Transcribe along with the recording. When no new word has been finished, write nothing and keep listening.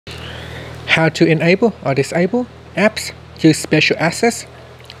how to enable or disable apps, use special access,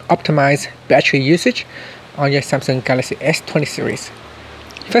 optimize battery usage on your Samsung Galaxy S20 series.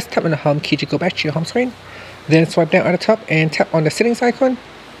 First, tap on the home key to go back to your home screen. Then swipe down at the top and tap on the settings icon.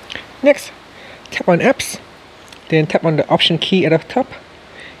 Next, tap on apps. Then tap on the option key at the top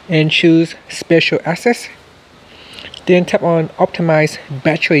and choose special access. Then tap on optimize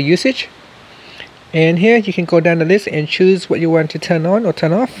battery usage. And here you can go down the list and choose what you want to turn on or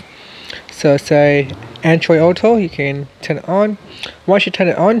turn off. So say Android Auto, you can turn it on. Once you turn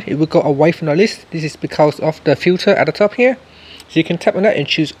it on, it will go away from the list. This is because of the filter at the top here. So you can tap on that and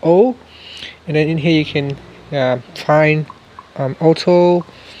choose all. And then in here you can find Auto.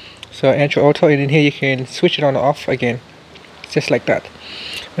 So Android Auto, and in here you can switch it on or off again. Just like that.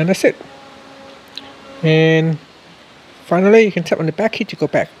 And that's it. And finally, you can tap on the back key to go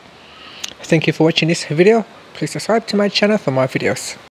back. Thank you for watching this video. Please subscribe to my channel for more videos.